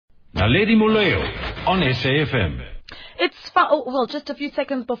Naledi Moleo on SAFM. It's just a few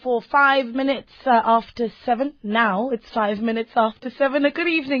seconds before 5 minutes after 7. Now it's 5 minutes after 7. A good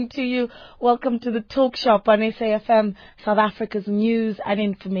evening to you. Welcome to the Talk Shop on SAFM, South Africa's news and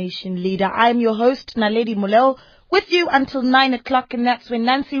information leader. I'm your host, Naledi Moleo, with you until 9 o'clock, and that's when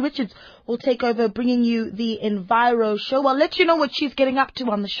Nancy Richards will take over, bringing you the Enviro Show. I'll let you know what she's getting up to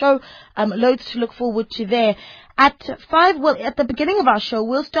on the show. Loads to look forward to there. At 5, at the beginning of our show,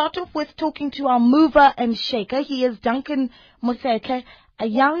 we'll start off with talking to our mover and shaker. He is Duncan Mosetlhe, a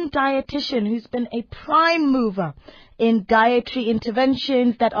young dietitian who's been a prime mover in dietary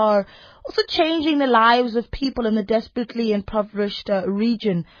interventions that are also changing the lives of people in the desperately impoverished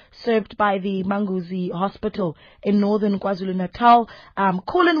region served by the Manguzi Hospital in northern KwaZulu-Natal.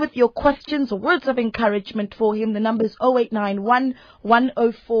 Call in with your questions or words of encouragement for him. The number is 0891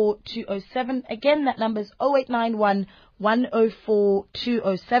 104 207. Again, that number is 0891 104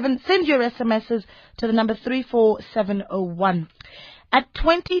 207. Send your SMSs to the number 34701. At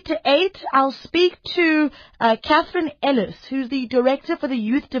 20 to 8, I'll speak to Catherine Ellis, who's the Director for the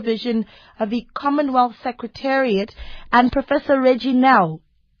Youth Division of the Commonwealth Secretariat, and Professor Reggie Nell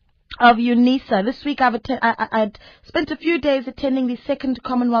of UNISA. This week I'd spent a few days attending the second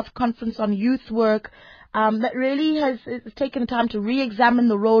Commonwealth Conference on Youth Work that really has taken time to re-examine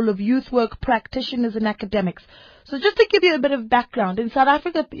the role of youth work practitioners and academics. So just to give you a bit of background, in South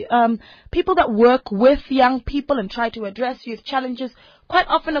Africa, people that work with young people and try to address youth challenges quite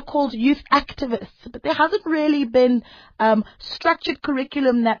often are called youth activists, but there hasn't really been structured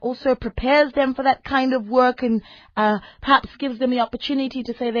curriculum that also prepares them for that kind of work and perhaps gives them the opportunity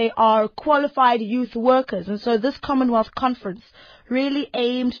to say they are qualified youth workers. And so this Commonwealth Conference really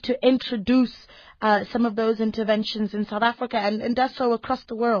aimed to introduce some of those interventions in South Africa and does so across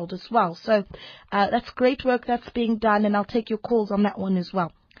the world as well. So that's great work that's being done, and I'll take your calls on that one as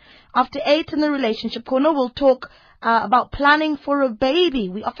well. After 8 in the relationship corner, we'll talk about planning for a baby.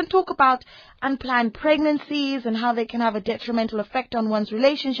 We often talk about unplanned pregnancies and how they can have a detrimental effect on one's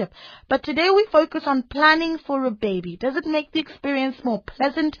relationship. But today we focus on planning for a baby. Does it make the experience more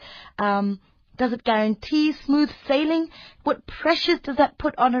pleasant? Does it guarantee smooth sailing? What pressures does that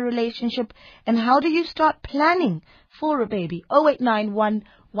put on a relationship? And how do you start planning for a baby? 0891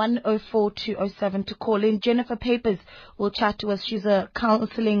 104 207 to call in. Jennifer Papers will chat to us. She's a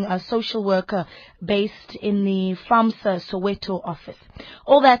counseling social worker based in the FAMSA Soweto office.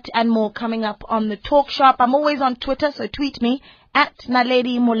 All that and more coming up on the Talk Shop. I'm always on Twitter, so tweet me at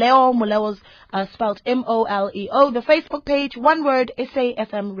Naledi Moleo. Moleo's spelled Moleo. The Facebook page, one word,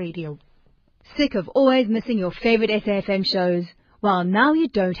 SAFM Radio. Sick of always missing your favorite SAFM shows? Well, now you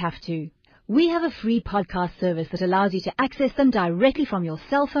don't have to. We have a free podcast service that allows you to access them directly from your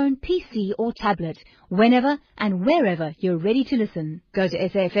cell phone, PC or tablet, whenever and wherever you're ready to listen. Go to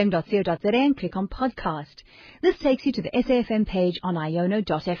safm.co.za and click on podcast. This takes you to the SAFM page on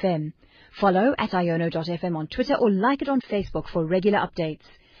iono.fm. Follow at iono.fm on Twitter or like it on Facebook for regular updates.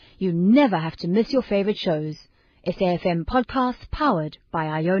 You never have to miss your favorite shows. SAFM podcast powered by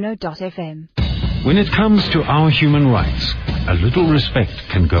iono.fm. When it comes to our human rights, a little respect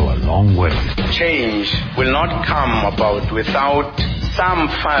can go a long way. Change will not come about without some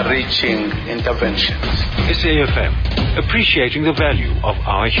far-reaching interventions. SAFM, appreciating the value of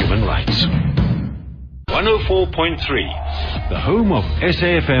our human rights. 104.3, the home of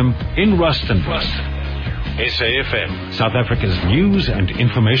SAFM in Rustenburg. SAFM, South Africa's news and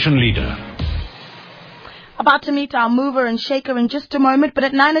information leader. About to meet our mover and shaker in just a moment, but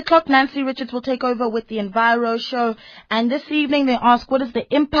at 9 o'clock, Nancy Richards will take over with the Enviro Show. And this evening, they ask what is the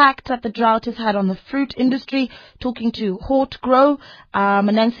impact that the drought has had on the fruit industry, talking to Hort Grow.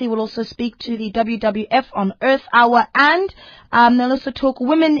 Nancy will also speak to the WWF on Earth Hour, and they'll also talk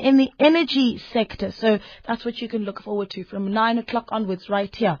women in the energy sector. So that's what you can look forward to from 9 o'clock onwards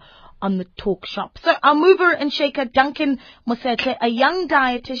right here on the Talk Shop. So our mover and shaker, Duncan Mosetlhe, a young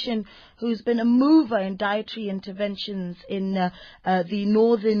dietitian who's been a mover in dietary interventions in the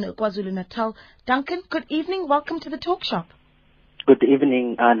northern KwaZulu-Natal. Duncan, good evening. Welcome to the Talk Shop. Good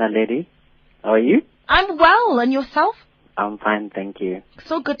evening, Naledi. How are you? I'm well. And yourself? I'm fine, thank you.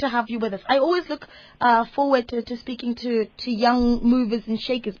 So good to have you with us. I always look forward to speaking to young movers and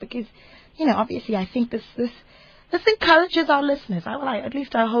shakers because, you know, obviously I think this encourages our listeners. At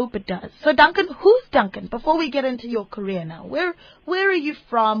least I hope it does. So Duncan, who's Duncan? Before we get into your career now, where are you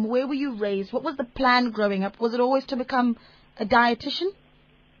from? Where were you raised? What was the plan growing up? Was it always to become a dietitian?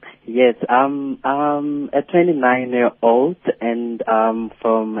 Yes, I'm a 29-year-old and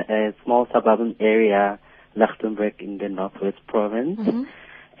from a small suburban area, Lichtenburg in the Northwest Province. Mm-hmm.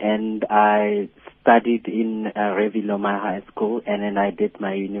 And I studied in Reviloma High School, and then I did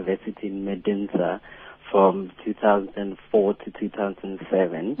my university in Medinsa from 2004 to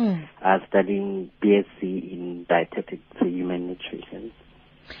 2007, studying BSc in dietetics and human nutrition.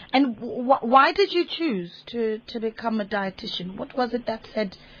 And why did you choose to become a dietitian? What was it that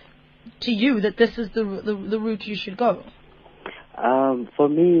said to you that this is the route you should go? For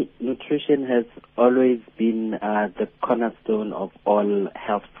me, nutrition has always been the cornerstone of all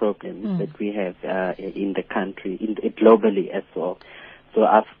health problems that we have in the country, globally as well. So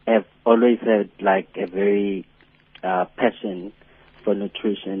I've always had like a very passion for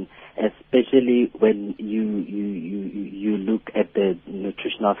nutrition, especially when you look at the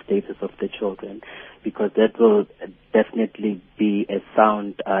nutritional status of the children, because that will definitely be a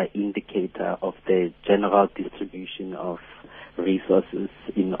sound indicator of the general distribution of resources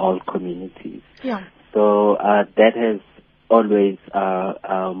in all communities. Yeah. So that has always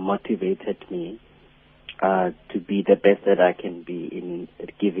motivated me to be the best that I can be in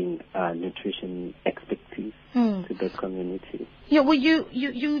giving nutrition expertise to the community. Yeah, well,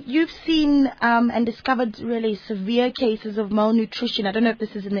 you've seen and discovered really severe cases of malnutrition. I don't know if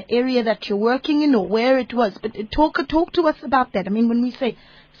this is in the area that you're working in or where it was, but talk to us about that. I mean, when we say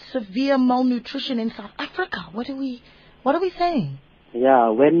severe malnutrition in South Africa, what are we saying? Yeah,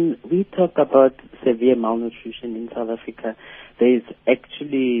 when we talk about severe malnutrition in South Africa, there is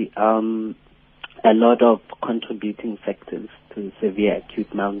actually a lot of contributing factors to severe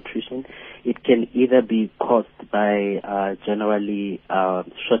acute malnutrition. It can either be caused by generally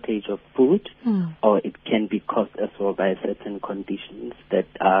shortage of food, or it can be caused as well by certain conditions that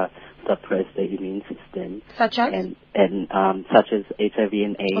suppress the immune system, such as such as HIV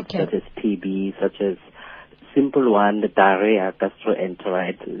and AIDS, such as TB, such as simple one, the diarrhea,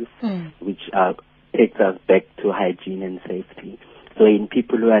 gastroenteritis, which takes us back to hygiene and safety. So in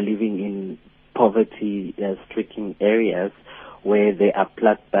people who are living in poverty-stricken areas where they are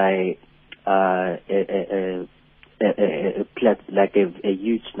plagued by a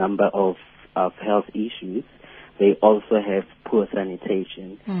huge number of health issues, they also have poor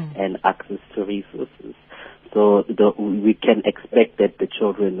sanitation and access to resources. So we can expect that the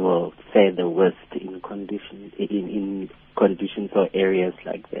children will fare the worst in conditions or areas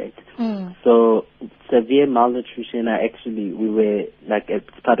like that. So severe malnutrition, we were like as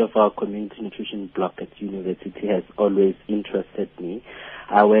part of our community nutrition block at university has always interested me.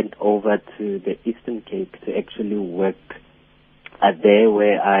 I went over to the Eastern Cape to actually work there,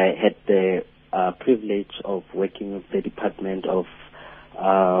 where I had the privilege of working with the Department of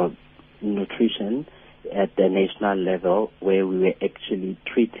Nutrition at the national level, where we were actually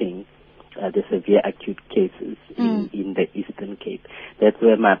treating the severe acute cases in the Eastern Cape. That's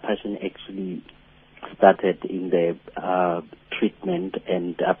where my passion actually started in the treatment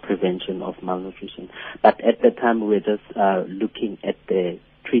and prevention of malnutrition. But at the time, we were just looking at the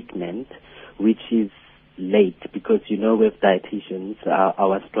treatment, which is late, because with dietitians,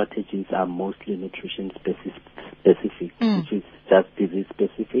 our strategies are mostly nutrition specific, which is just disease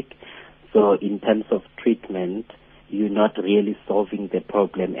specific. So in terms of treatment, you're not really solving the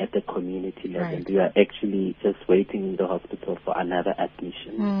problem at the community level. Right. You are actually just waiting in the hospital for another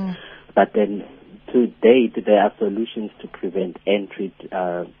admission. But then to date, there are solutions to prevent and treat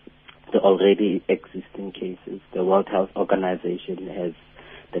the already existing cases. The World Health Organization has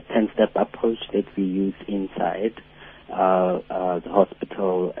the 10-step approach that we use inside the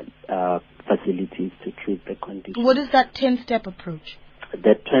hospital facilities to treat the condition. What is that 10-step approach?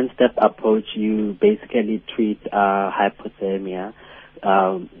 The 10-step approach, you basically treat hypothermia.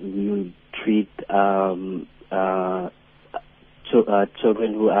 You treat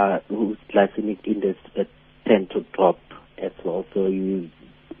children whose glycemic index tend to drop as well. So you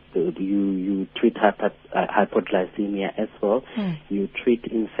treat hypoglycemia as well. You treat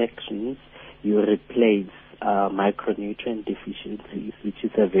infections. You replace micronutrient deficiencies, which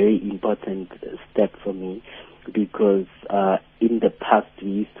is a very important step for me, because in the past we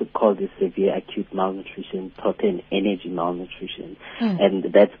used to call this severe acute malnutrition protein energy malnutrition, and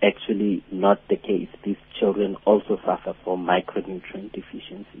that's actually not the case. These children also suffer from micronutrient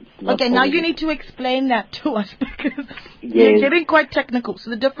deficiencies. Okay, now you need to explain that to us, because you're getting quite technical. So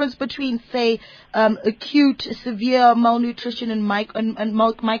the difference between, say, acute severe malnutrition and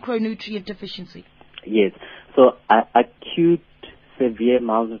micronutrient deficiency. Yes, so acute severe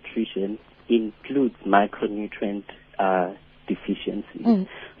malnutrition includes micronutrient deficiencies.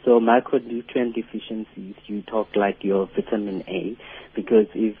 So micronutrient deficiencies, you talk like your vitamin A, because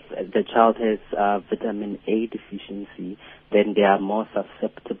if the child has vitamin A deficiency, then they are more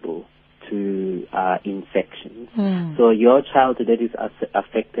susceptible to infections. So your child that is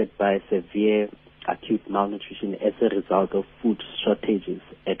affected by severe acute malnutrition as a result of food shortages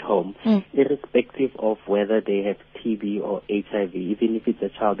at home, irrespective of whether they have TB or HIV, even if it's a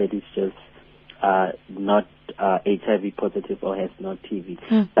child that is just not HIV positive or has no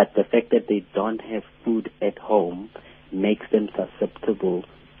TB. But the fact that they don't have food at home makes them susceptible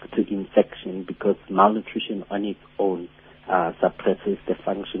to infection, because malnutrition on its own suppresses the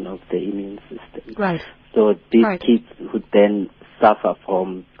function of the immune system. Right. So these kids would then suffer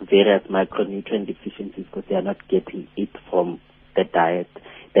from various micronutrient deficiencies because they are not getting it from the diet.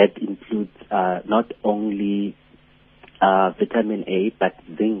 That includes not only vitamin A, but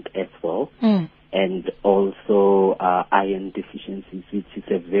zinc as well, and also iron deficiencies, which is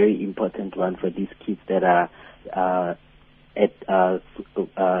a very important one for these kids that are at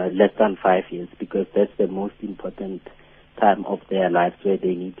less than 5 years, because that's the most important time of their lives where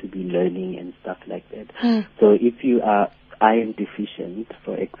they need to be learning and stuff like that. So if you are iron deficient,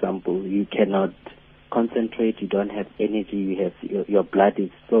 for example, you cannot concentrate, you don't have energy, you have your blood is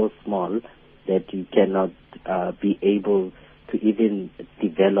so small that you cannot be able to even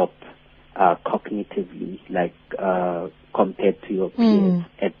develop cognitively, like compared to your peers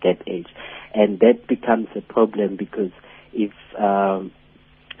at that age. And that becomes a problem, because if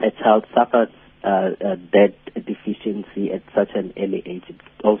a child suffers that deficiency at such an early age, it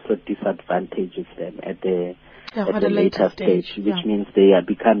also disadvantages them at the later stage, which means they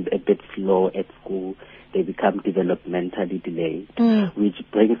become a bit slow at school, they become developmentally delayed, which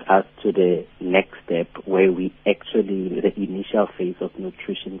brings us to the next step, where we actually, the initial phase of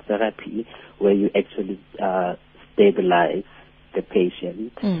nutrition therapy, where you actually stabilize the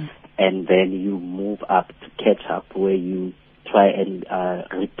patient, and then you move up to catch up, where you try and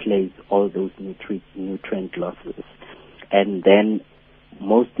replace all those nutrient losses. And then,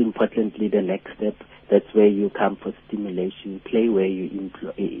 most importantly, the next step, that's where you come for stimulation play, where you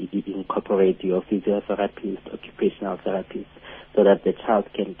incorporate your physiotherapist, occupational therapist, so that the child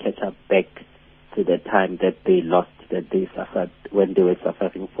can catch up back to the time that they lost, that they suffered when they were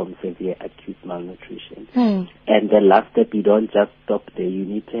suffering from severe acute malnutrition. And the last step, you don't just stop there. You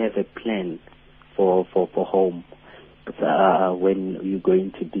need to have a plan for home. When you're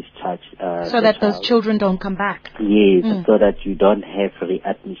going to discharge so that those children don't come back. Yes, so that you don't have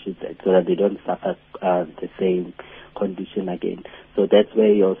readmissions, so that they don't suffer the same condition again. So that's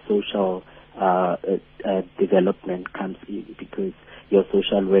where your social development comes in, because your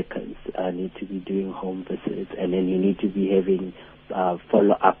social workers need to be doing home visits, and then you need to be having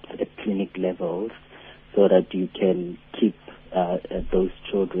follow-ups at clinic levels, so that you can keep those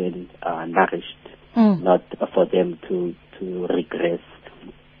children nourished. Not for them to regress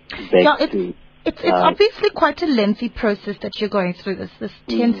back it's obviously quite a lengthy process that you're going through. This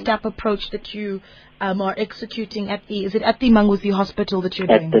 10-step approach that you are executing is it at the Manguzi Hospital that you're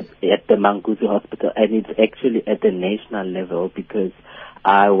doing? At the Manguzi Hospital, and it's actually at the national level, because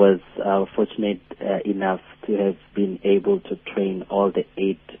I was fortunate enough to have been able to train all the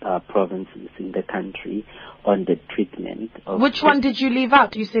 8 provinces in the country on the treatment. Which one did you leave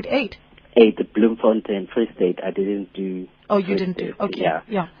out? You said 8. 8, Bloemfontein, Free State. I didn't do. Oh, you didn't do. Okay.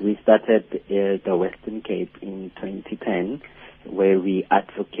 Yeah. We started the Western Cape in 2010, where we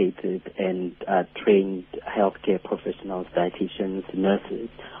advocated and trained healthcare professionals, dietitians, nurses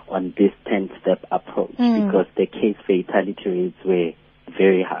on this 10-step approach, because the case fatality rates were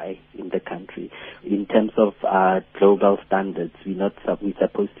very high in the country. In terms of global standards, we're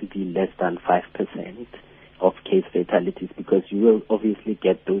supposed to be less than 5% of case fatalities, because you will obviously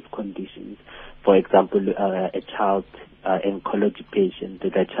get those conditions. For example, a child, oncology patient,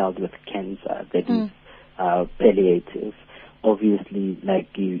 a child with cancer that is palliative, obviously, like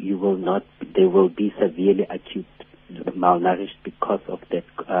you will not, they will be severely acute malnourished because of that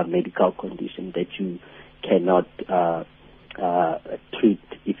medical condition that you cannot treat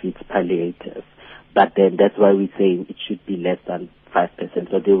if it's palliative. But then that's why we're saying it should be less than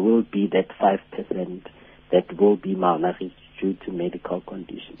 5%. So there will be that 5% that will be malnourished due to medical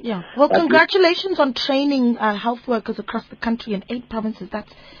conditions. Yeah. Well, congratulations on training health workers across the country in 8 provinces.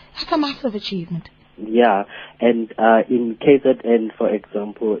 That's a massive achievement. Yeah. And in KZN, for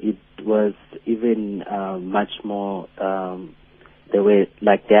example, it was even much more, they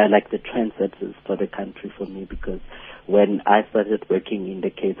are like the trendsetters for the country for me, because when I started working in the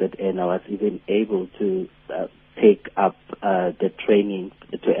KZN, I was even able to take up the training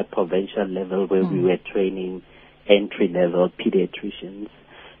to a provincial level, where we were training entry-level pediatricians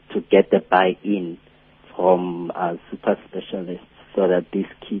to get the buy-in from super specialists, so that these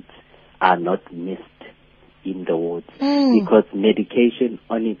kids are not missed in the wards. Because medication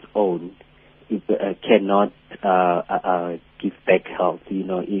on its own cannot give back health. You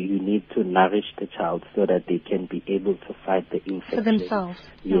know, you need to nourish the child so that they can be able to fight the infection. For themselves.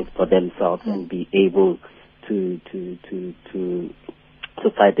 Yes, for themselves, and be able to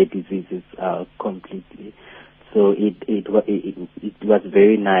fight the diseases completely. So it was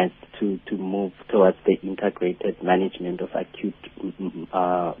very nice to move towards the integrated management of acute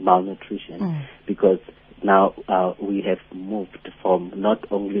malnutrition, because now we have moved from not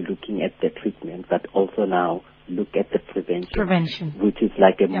only looking at the treatment, but also now look at the prevention. Which is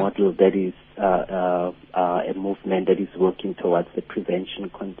like a model that is a movement that is working towards the prevention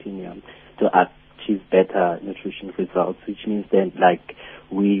continuum to achieve better nutrition results, which means that like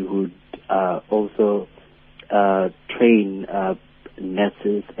we would also train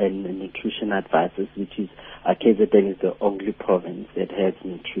nurses and nutrition advisors, which is KZN is the only province that has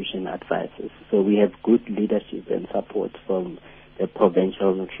nutrition advisors. So we have good leadership and support from the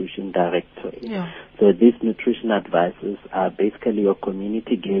Provincial Nutrition Directorate. So these nutrition advisors are basically your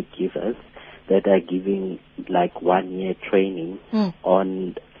community caregivers that are giving like 1 year training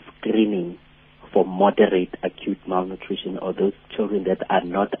on screening for moderate acute malnutrition, or those children that are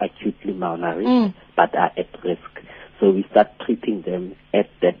not acutely malnourished but are at risk. So we start treating them at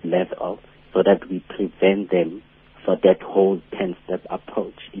that level so that we prevent them for that whole 10-step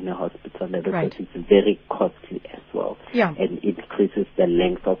approach in a hospital level, because it's very costly as well, and it increases the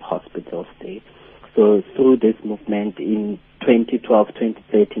length of hospital stay. So through this movement in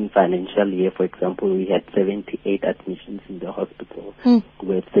 2012-2013 financial year, for example, we had 78 admissions in the hospital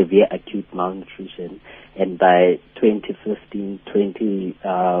with severe acute malnutrition, and by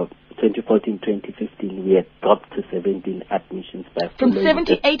 2014-2015, we had dropped to 17 admissions. From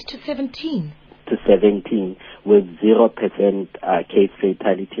 78 to 17? To 17, with 0% case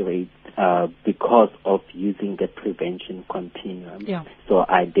fatality rate because of using the prevention continuum. So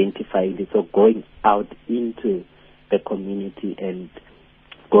identifying this, so going out into the community and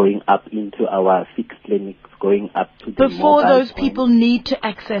going up into our fixed clinics, going up to the before those people need to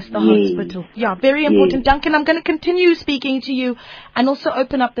access the hospital. Very important. Duncan, I'm going to continue speaking to you and also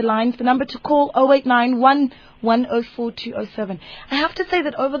open up the lines. The number to call 0891 104 207. I have to say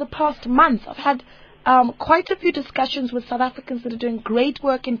that over the past month, I've had quite a few discussions with South Africans that are doing great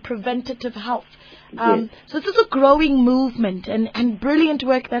work in preventative health. So this is a growing movement and brilliant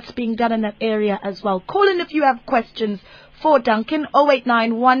work that's being done in that area as well. Call in if you have questions for Duncan,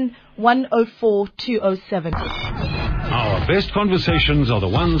 0891 104 207. Our best conversations are the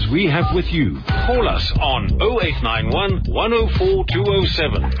ones we have with you. Call us on 0891 104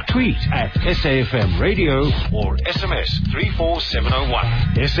 207. Tweet at SAFM Radio or SMS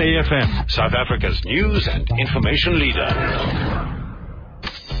 34701. SAFM, South Africa's news and information leader.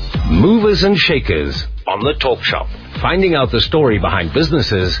 Movers and Shakers on the Talk Shop, finding out the story behind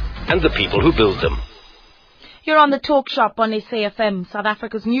businesses and the people who build them. You're on the Talk Shop on SAFM, South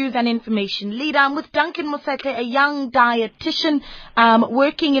Africa's news and information leader. I'm with Duncan Mosetlhe, a young dietitian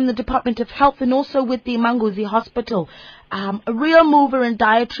working in the Department of Health and also with the Manguzi Hospital. A real mover in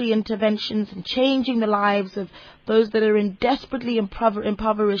dietary interventions and changing the lives of those that are in desperately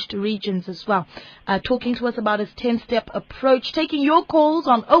impoverished regions as well. Talking to us about his 10-step approach. Taking your calls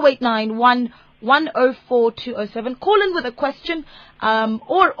on 0891 104 207. Call in with a question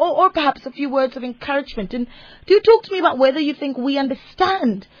or perhaps a few words of encouragement. And do talk to me about whether you think we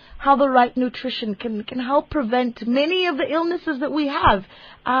understand how the right nutrition can help prevent many of the illnesses that we have.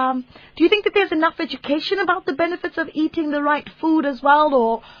 Do you think that there's enough education about the benefits of eating the right food as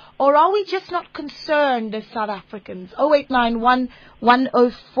well, or are we just not concerned as South Africans? 0891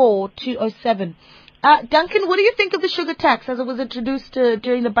 104 207. Duncan, what do you think of the sugar tax as it was introduced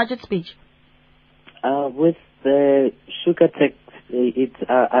during the budget speech? With the sugar tax, it's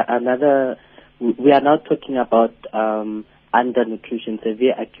another. We are now talking about undernutrition.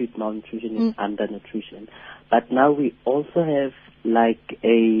 Severe acute malnutrition is undernutrition. But now we also have like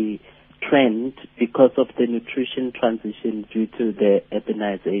a trend because of the nutrition transition due to the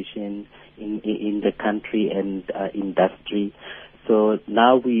urbanization in the country and industry. So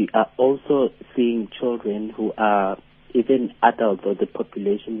now we are also seeing children who are, even adults or the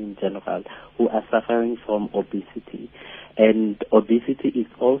population in general, who are suffering from obesity. And obesity is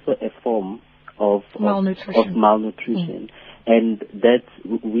also a form of malnutrition. And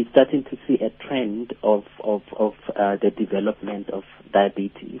we're starting to see a trend of the development of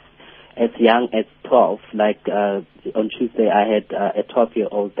diabetes. As young as 12, like on Tuesday I had a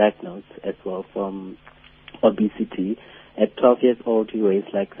 12-year-old diagnosed as well from obesity. At 12 years old he weighs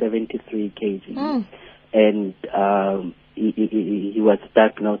like 73 kg. And he was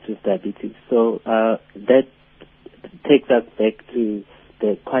diagnosed with diabetes. So that takes us back to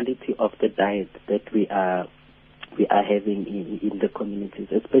the quality of the diet that we are having in the communities,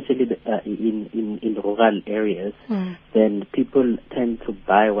 especially in rural areas, then people tend to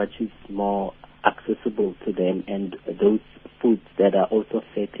buy what is more accessible to them, and those foods that are also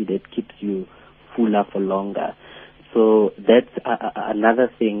fatty, that keeps you fuller for longer. So that's another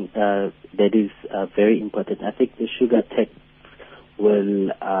thing that is very important. I think the sugar tax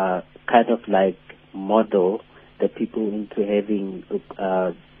will kind of like model the people into having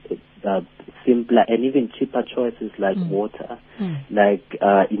simpler and even cheaper choices like water, like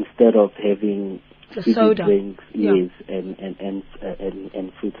instead of having the soda drinks, yes, and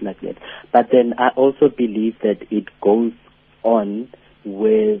fruits like that. But then I also believe that it goes on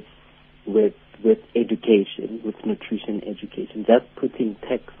with education, with nutrition education. Just putting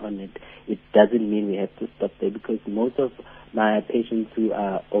tax on it, it doesn't mean we have to stop there, because most of my patients who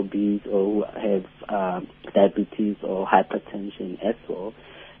are obese or who have diabetes or hypertension as well,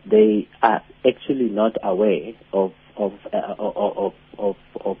 they are actually not aware of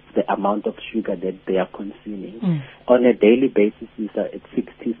the amount of sugar that they are consuming. On a daily basis,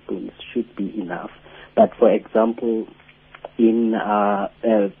 6 teaspoons should be enough. But for example, in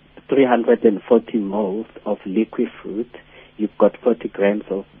 340 moles of liquid fruit, you've got 40 grams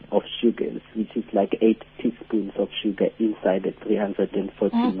of sugars, which is like 8 teaspoons of sugar inside the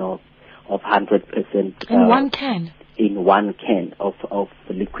 340 moles of 100%. In one can? In one can of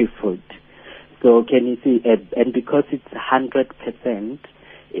liquid fruit. So can you see, and because it's 100%,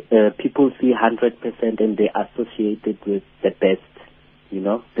 people see 100% and they associate it with the best,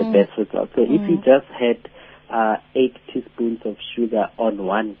 the best result. So if you just had 8 teaspoons of sugar on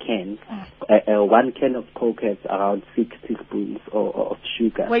one can, one can of Coke has around 6 teaspoons of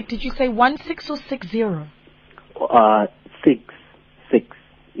sugar. Wait, did you say 16 or 60? 6.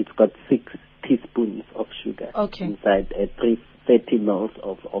 It's got 6 teaspoons of sugar inside 330 mils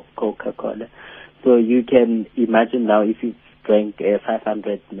of Coca-Cola. So you can imagine now, if you drank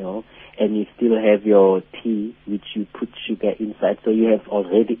 500 ml and you still have your tea, which you put sugar inside, so you have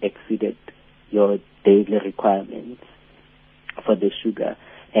already exceeded your daily requirements for the sugar,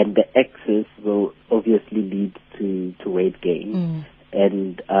 and the excess will obviously lead to weight gain.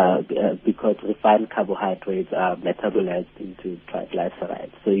 And because refined carbohydrates are metabolized into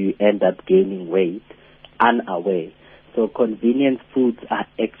triglycerides, so you end up gaining weight unaware. So convenience foods are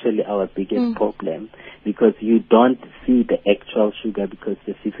actually our biggest problem, because you don't see the actual sugar, because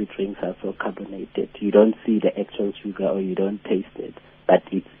the fizzy drinks are so carbonated. You don't see the actual sugar, or you don't taste it, but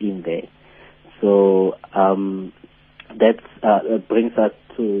it's in there. So that brings us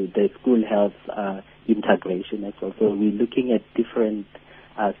to the school health integration as well. So we're looking at different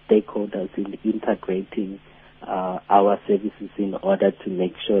stakeholders in integrating our services in order to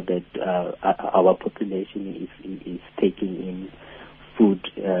make sure that our population is taking in food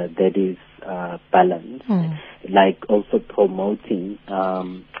that is balanced, like also promoting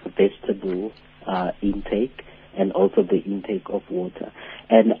vegetable intake, and also the intake of water.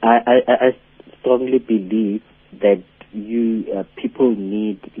 And I strongly believe that people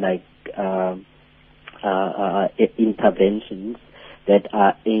need like interventions that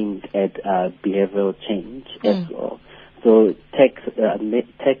are aimed at behavioral change as well. So the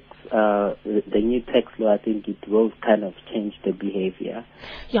new tax law, I think it will kind of change the behavior.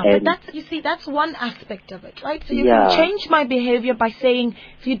 Yeah, but that's one aspect of it, right? So you can change my behavior by saying,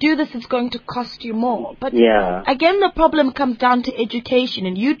 if you do this, it's going to cost you more. But again, the problem comes down to education,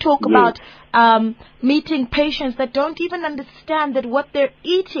 and you talk about meeting patients that don't even understand that what they're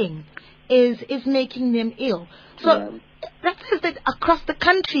eating is making them ill. So that says that across the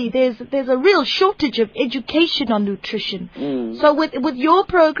country there's a real shortage of education on nutrition. So with your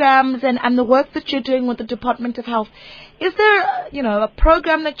programs and the work that you're doing with the Department of Health, is there a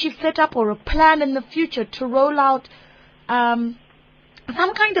program that you've set up, or a plan in the future to roll out some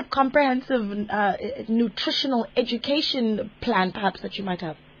kind of comprehensive nutritional education plan, perhaps, that you might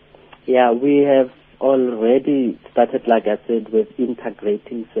have? Yeah, we have already started, like I said, with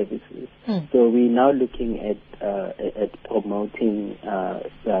integrating services. So we're now looking at promoting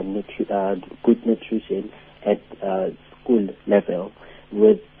good nutrition at school level,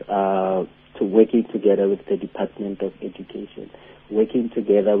 with to working together with the Department of Education, working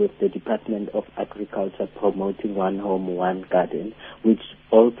together with the Department of Agriculture, promoting one home, one garden, which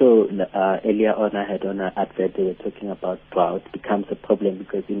also earlier on I had on an advert, they were talking about drought becomes a problem,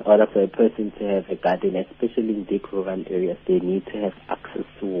 because in order for a person to have a garden, especially in big rural areas, they need to have access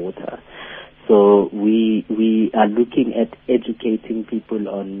to water. So we are looking at educating people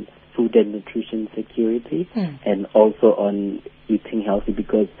on food and nutrition security, and also on eating healthy,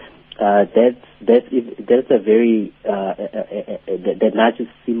 because that's a very that not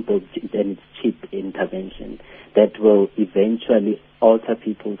just simple and it's cheap intervention that will eventually alter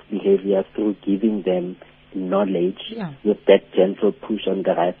people's behavior through giving them knowledge with that gentle push on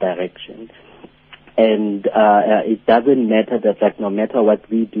the right direction. And it doesn't matter that, like, no matter what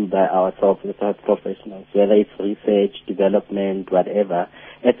we do by ourselves with our professionals, whether it's research, development, whatever,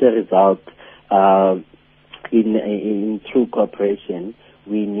 as a result, in true cooperation,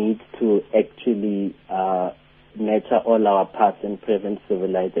 we need to actually nurture all our parts and prevent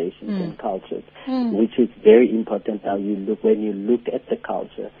civilizations and cultures, which is very important now when you look at the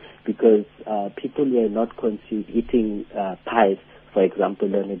culture, because people were not eating pies, for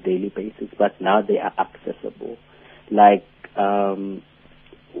example, on a daily basis, but now they are accessible. Like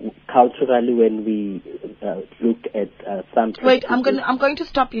culturally, when we look at some. Wait, I'm going to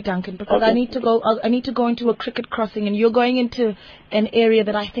stop you, Duncan, because I need to go. I need to go into a cricket crossing, and you're going into an area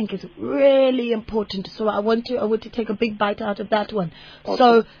that I think is really important. So I want to take a big bite out of that one. Okay.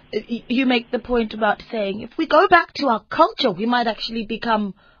 So you make the point about saying if we go back to our culture, we might actually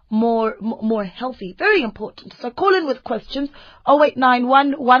become more healthy. Very important. So call in with questions.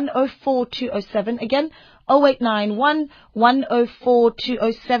 0891 104 207. Again, 0891 104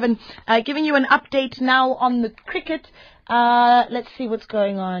 207. Giving you an update now on the cricket. Let's see what's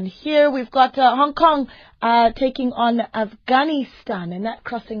going on here. We've got Hong Kong taking on Afghanistan, and that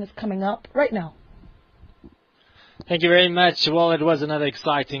crossing is coming up right now. Thank you very much. Well, it was another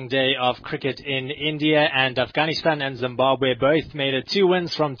exciting day of cricket in India, and Afghanistan and Zimbabwe both made it 2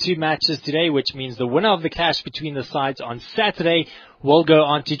 wins from 2 matches today, which means the winner of the clash between the sides on Saturday will go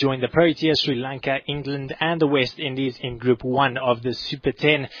on to join the Proteas, Sri Lanka, England and the West Indies in Group 1 of the Super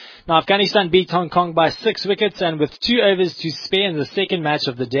 10. Now, Afghanistan beat Hong Kong by 6 wickets, and with 2 overs to spare in the second match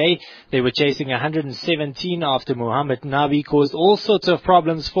of the day, they were chasing 117 after Mohammad Nabi caused all sorts of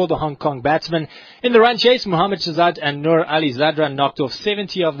problems for the Hong Kong batsmen. In the run chase, Mohammad Shahzad and Nur Ali Zadran knocked off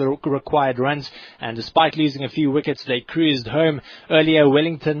 70 of the required runs, and despite losing a few wickets, they cruised home. Earlier,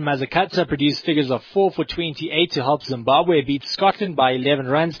 Wellington Mazakatsa produced figures of 4 for 28 to help Zimbabwe beat Scotland by 11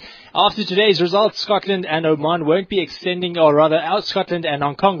 runs. After today's results, Scotland and Oman won't be extending, or rather, Scotland and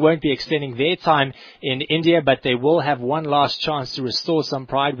Hong Kong won't be extending their time in India, but they will have one last chance to restore some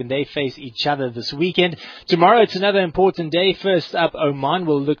pride when they face each other this weekend. Tomorrow, it's another important day. First up, Oman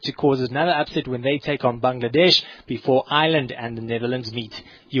will look to cause another upset when they take on Bangladesh before Ireland and the Netherlands meet.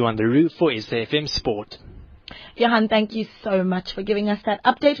 You on the route for SAFM Sport. Johan, thank you so much for giving us that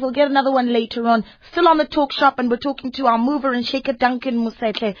update. We'll get another one later on. Still on the talk shop, and we're talking to our mover and shaker, Duncan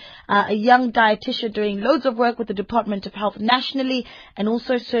Mosetlhe, a young dietitian doing loads of work with the Department of Health nationally and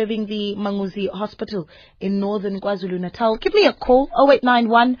also serving the Manguzi Hospital in northern KwaZulu-Natal. Give me a call,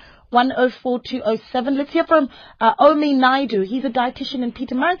 0891 104 207. Let's hear from Omi Naidu. He's a dietitian in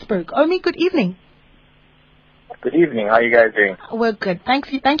Pietermaritzburg. Omi, good evening. Good evening. How are you guys doing? We're good.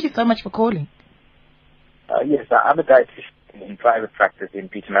 Thank you so much for calling. Yes, I'm a dietitian in private practice in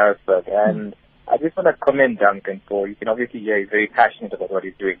Pietermaritzburg, and I just want to commend Duncan for, you can obviously hear he's very passionate about what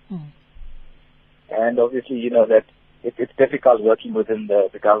he's doing. And obviously, you know that it's difficult working within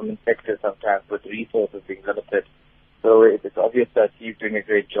the government sector sometimes with resources being limited. So it's obvious that he's doing a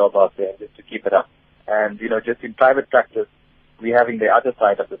great job out there, just to keep it up. And, you know, just in private practice, we're having the other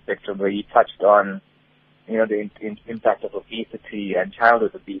side of the spectrum where he touched on, you know, the impact of obesity and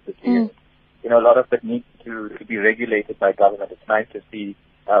childhood obesity. You know, a lot of it needs to be regulated by government. It's nice to see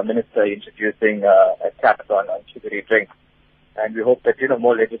Minister introducing a tax on sugary drinks. And we hope that, you know,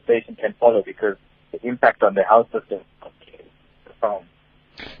 more legislation can follow, because the impact on the health system is profound.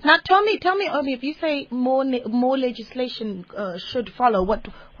 Now, tell me, Omi, if you say more legislation should follow,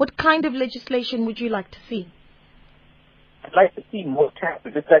 what kind of legislation would you like to see? I'd like to see more tax,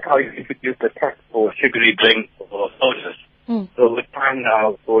 just like how you introduced the tax for sugary drinks or sodas. So it's time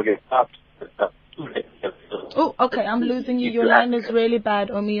now for your tax. Oh, okay, I'm losing you. Your line is really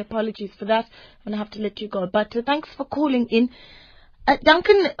bad, Omi. Apologies for that. I'm going to have to let you go. But thanks for calling in.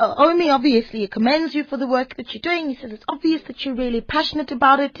 Duncan, Omi obviously commends you for the work that you're doing. He says it's obvious that you're really passionate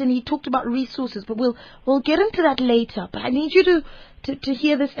about it, and he talked about resources, but we'll get into that later. But I need you to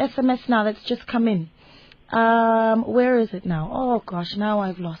hear this SMS now that's just come in. Where is it now? Oh gosh, now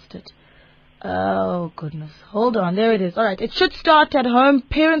I've lost it. Oh, goodness. Hold on. There it is. All right. It should start at home.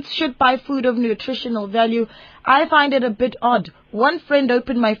 Parents should buy food of nutritional value. I find it a bit odd. One friend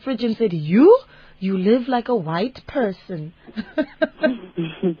opened my fridge and said, You live like a white person.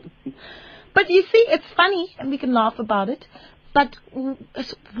 But you see, it's funny, and we can laugh about it. But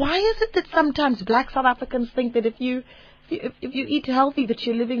why is it that sometimes black South Africans think that if you if you eat healthy, that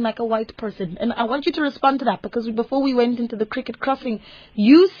you're living like a white person. And I want you to respond to that, because before we went into the cricket crossing,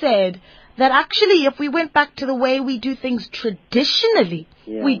 you said that actually if we went back to the way we do things traditionally,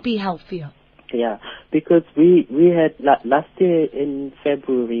 we'd be healthier. Yeah, because we had last year in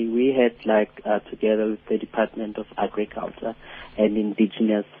February, we had together with the Department of Agriculture an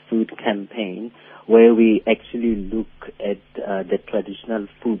Indigenous Food Campaign, where we actually look at the traditional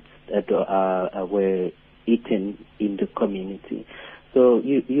foods that were eaten in the community. So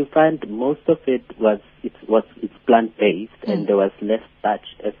you find most of it's plant-based, and there was less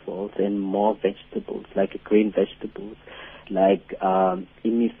starch efforts and more vegetables, like green vegetables, like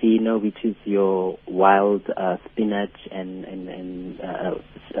imifino, which is your wild spinach and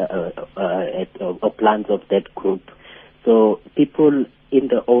plants of that group. So people in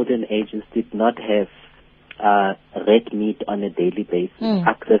the olden ages did not have red meat on a daily basis,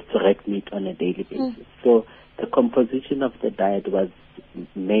 access to red meat on a daily basis. So the composition of the diet was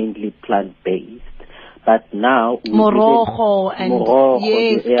mainly plant-based. But now Morojo and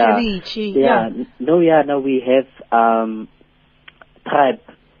now we have tripe.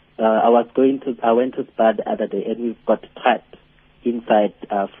 I went to Spa the other day, and we've got tripe inside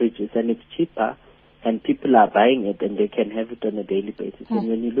fridges, and it's cheaper, and people are buying it, and they can have it on a daily basis. And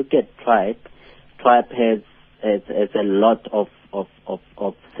when you look at tripe has a lot of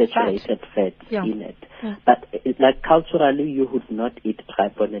saturated fat in it. But culturally, you would not eat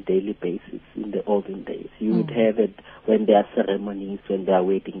tripe on a daily basis in the olden days. You would have it when there are ceremonies, when there are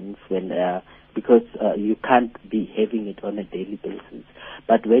weddings, because you can't be having it on a daily basis.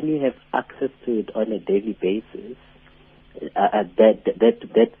 But when you have access to it on a daily basis,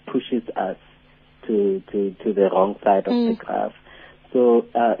 that pushes us to the wrong side of the graph. So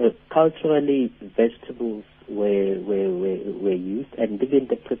culturally, vegetables were used, and even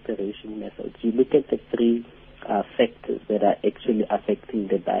the preparation methods. You look at the three factors that are actually affecting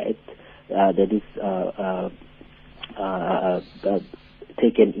the diet that is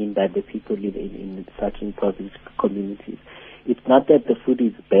taken in by the people living in such impoverished communities. It's not that the food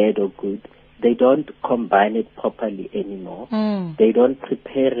is bad or good. They don't combine it properly anymore. They don't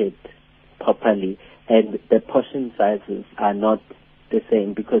prepare it properly, and the portion sizes are not the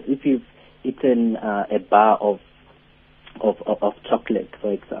same. Because if you've eaten a bar of chocolate,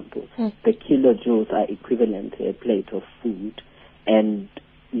 for example, the kilojoules are equivalent to a plate of food, and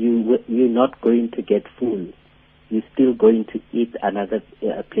you're not going to get full. You're still going to eat another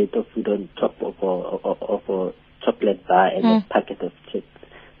plate of food on top of a chocolate bar and a packet of chips.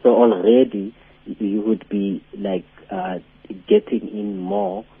 So already you would be getting in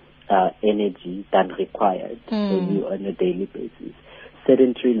more energy than required for you on a daily basis.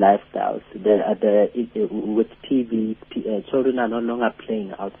 Sedentary lifestyles. With TV, children are no longer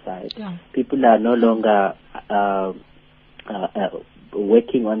playing outside. People are no longer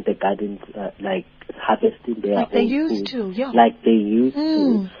working on the gardens, harvesting their own food, like they used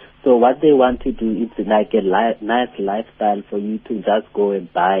to. So what they want to do is like a nice lifestyle for you to just go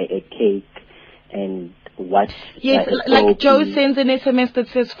and buy a cake and watch. Yes, like Joe sends an SMS that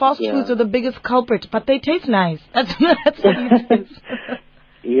says fast foods are the biggest culprit, but they taste nice. That's what he says.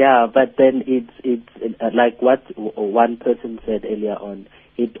 Yeah, but then it's like what one person said earlier on.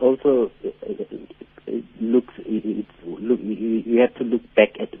 It also you have to look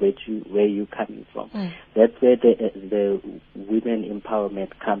back at where you're coming from. That's where the women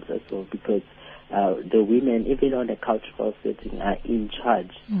empowerment comes as well, because the women, even on a cultural setting, are in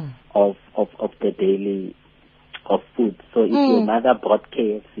charge of the daily of food. So if your mother bought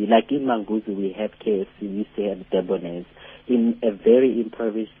KFC, like in Manguzi we have KFC, we used to have Debonairs. In a very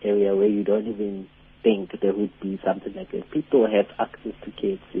impoverished area where you don't even think there would be something like that, people have access to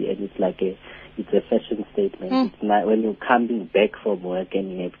KFC, and it's like it's a fashion statement. It's not, when you're coming back from work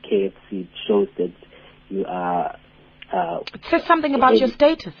and you have KFC, it shows that you are. It says something about your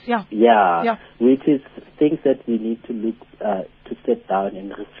status, Yeah, which is things that we need to look to sit down and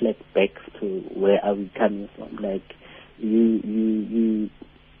reflect back to where are we coming from. Like we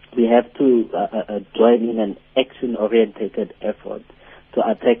have to join in an action-oriented effort to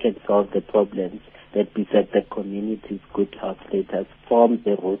attack and solve the problems that beset the community's good health status from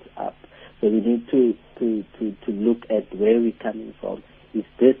the roots up. So we need to look at where we're coming from. Is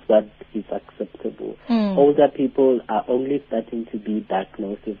this what is acceptable? Older people are only starting to be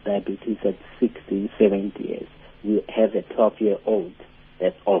diagnosed with diabetes at 60, 70 years. We have a 12-year-old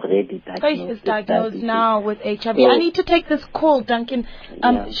that's already diagnosed. Is diagnosed now with HIV. So, I need to take this call, Duncan.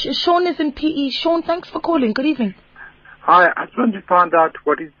 Sean is in PE. Sean, thanks for calling. Good evening. Hi, I just wanted to find out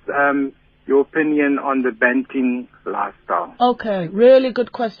what is your opinion on the banting lifestyle. Okay, really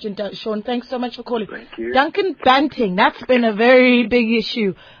good question, Sean. Thanks so much for calling. Thank you. Duncan, banting, that's been a very big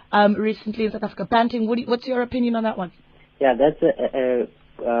issue recently in South Africa. Banting, what's your opinion on that one? Yeah, that's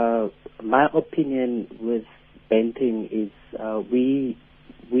my opinion with banting is we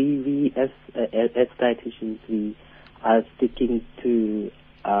as dietitians, we are sticking to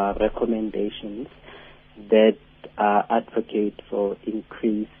recommendations that advocate for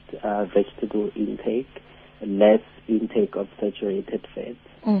increased vegetable intake, less intake of saturated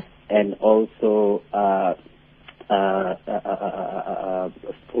fats, and also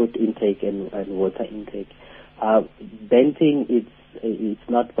food intake and water intake. Banting it's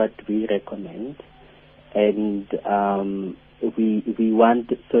not what we recommend, and we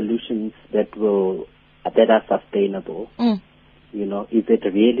want solutions that are sustainable. You know, is it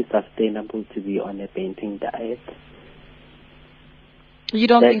really sustainable to be on a banting diet? You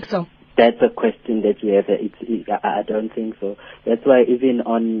don't think so? That's a question that we have. I don't think so. That's why even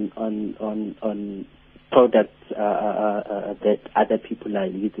on products that other people are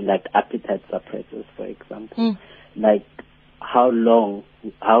using, like appetite suppressors, for example, like how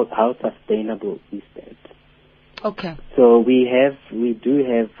sustainable is that? Okay. So we do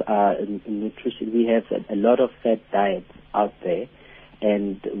have nutrition. We have a lot of fat diets out there,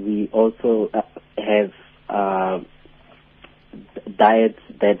 and we also have diets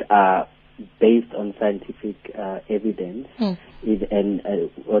that are based on scientific evidence, and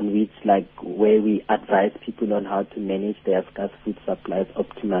on which, like, where we advise people on how to manage their scarce food supplies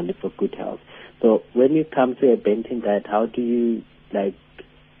optimally for good health. So when you come to a banting diet, how do you like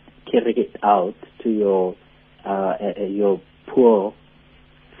carry it out to your poor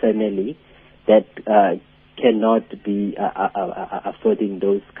family that cannot be affording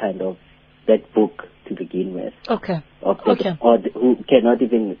those kind of that book to begin with? Okay. Or who cannot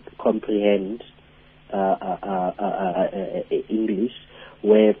even comprehend English,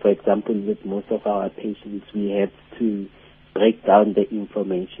 where, for example, with most of our patients, we have to break down the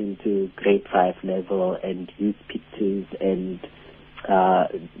information to grade 5 level and use pictures and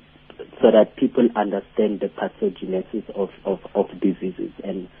so that people understand the pathogenesis of diseases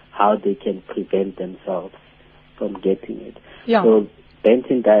and how they can prevent themselves from getting it. Yeah. So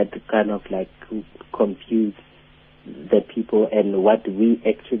banting diet kind of like confuse the people, and what we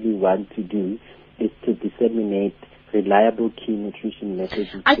actually want to do is to disseminate reliable key nutrition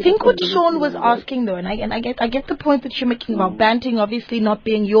messages. I think what Sean was asking, though, and I get the point that you're making about banting obviously not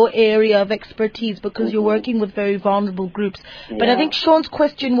being your area of expertise because you're working with very vulnerable groups. But I think Sean's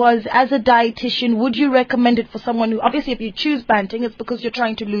question was, as a dietitian, would you recommend it for someone who, obviously if you choose banting, it's because you're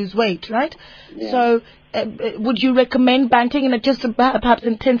trying to lose weight, right? Yeah. So would you recommend banting? And just perhaps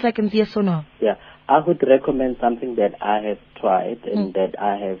in 10 seconds, yes or no? Yeah, I would recommend something that I have tried and that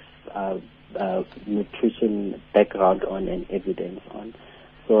I have nutrition background on and evidence on.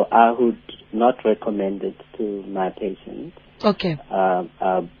 So I would not recommend it to my patients. Okay.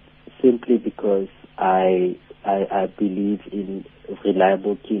 Simply because I believe in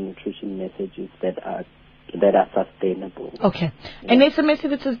reliable key nutrition messages that are sustainable. Okay. Yeah. And SMS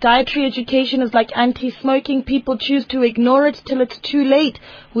that says dietary education is like anti-smoking. People choose to ignore it till it's too late.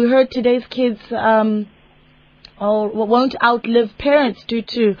 We heard today's kids won't outlive parents due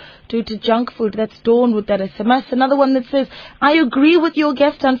to junk food. That's Dawn with that SMS. Another one that says, I agree with your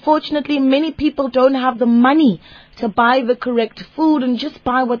guest. Unfortunately, many people don't have the money to buy the correct food and just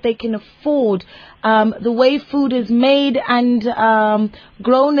buy what they can afford. The way food is made and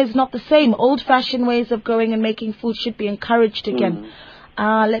grown is not the same. Old-fashioned ways of growing and making food should be encouraged again.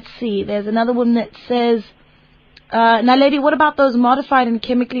 Let's see. There's another one that says, Naledi, what about those modified and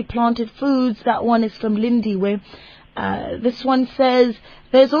chemically planted foods? That one is from Lindy, where this one says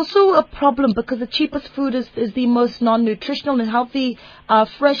there's also a problem because the cheapest food is the most non-nutritional and healthy.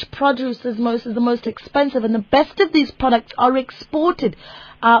 Fresh produce is the most expensive, and the best of these products are exported.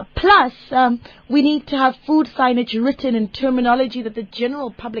 Plus, we need to have food signage written in terminology that the general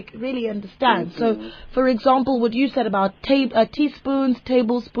public really understands. So, for example, what you said about teaspoons,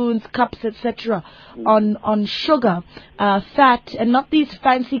 tablespoons, cups, etc. on sugar, fat, and not these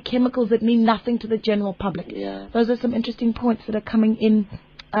fancy chemicals that mean nothing to the general public. Yeah. Those are some interesting points that are coming in.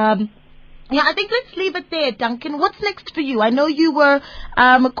 Yeah, I think let's leave it there, Duncan. What's next for you? I know you were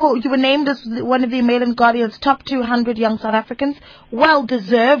named as one of the Mail and Guardian's top 200 young South Africans. Well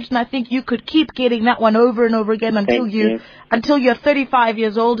deserved, and I think you could keep getting that one over and over again until you're 35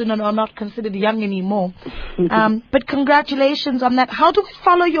 years old and are not considered young anymore. But congratulations on that. How do we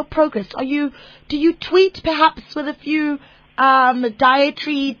follow your progress? Do you tweet perhaps with a few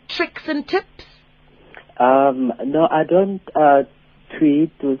dietary tricks and tips? No, I don't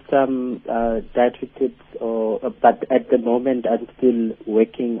tweet with some dietary tips, but at the moment I'm still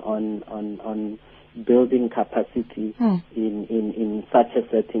working on building capacity in such a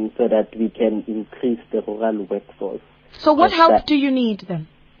setting so that we can increase the rural workforce. So what help do you need then?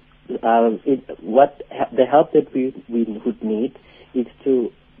 The help that we would need is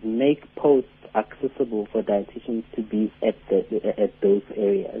to make posts accessible for dietitians to be at those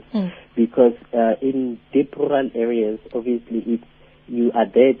areas, because in deep rural areas, obviously, if you are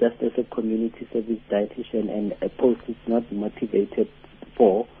there just as a community service dietitian and a post is not motivated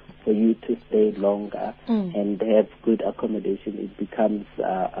for you to stay longer and have good accommodation, it becomes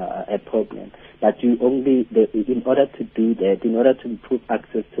a problem. But in order to do that, in order to improve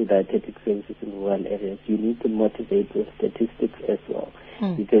access to dietetic services in rural areas, you need to motivate with statistics as well,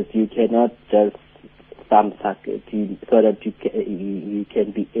 because you cannot just thumb suck it, so that you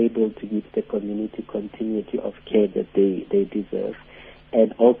can be able to give the community continuity of care that they deserve,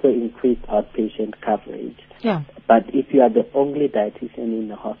 and also increase outpatient coverage. Yeah. But if you are the only dietitian in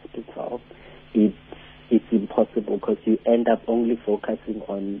the hospital, it's impossible, because you end up only focusing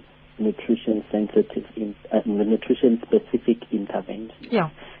on nutrition-specific interventions. Yeah.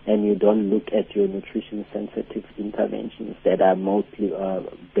 And you don't look at your nutrition-sensitive interventions that are mostly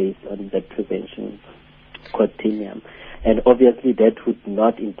based on the prevention continuum. And obviously that would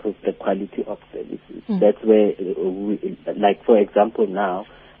not improve the quality of services. That's where, like for example now,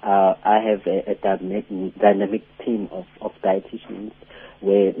 I have a dynamic team of dietitians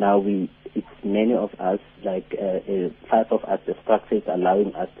where now it's many of us, like 5 of us, the structure is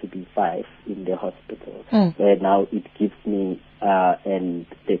allowing us to be 5 in the hospital. Where now it gives me and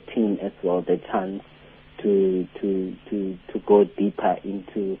the team as well the chance to go deeper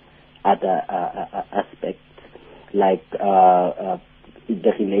into other aspects, like the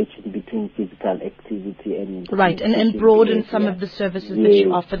relation between physical activity and and broaden some of the services that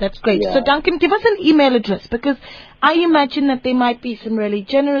you offer. That's great. So Duncan, give us an email address, because I imagine that there might be some really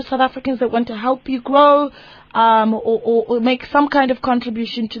generous South Africans that want to help you grow or make some kind of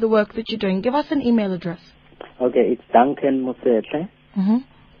contribution to the work that you're doing. Give us an email address. Okay, it's Duncan Mosetlhe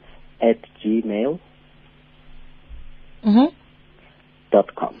at gmail.com.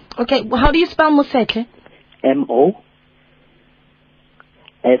 Okay, well, how do you spell Mosetlhe? Mosetlhe.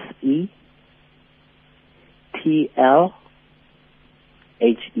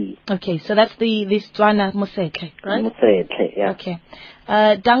 Okay, so that's the Setswana Mosetlhe, right? Mosetlhe, yeah. Okay.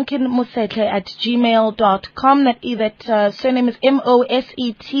 Duncan Mosetlhe at gmail.com. That surname is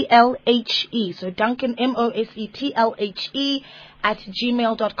Mosethle. So Duncan, Mosethle at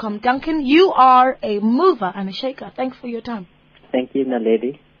gmail.com. Duncan, you are a mover and a shaker. Thanks for your time. Thank you,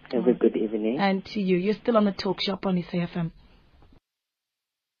 Naledi. Have a good evening. And to you. You're still on the Talk Shop on SAFM.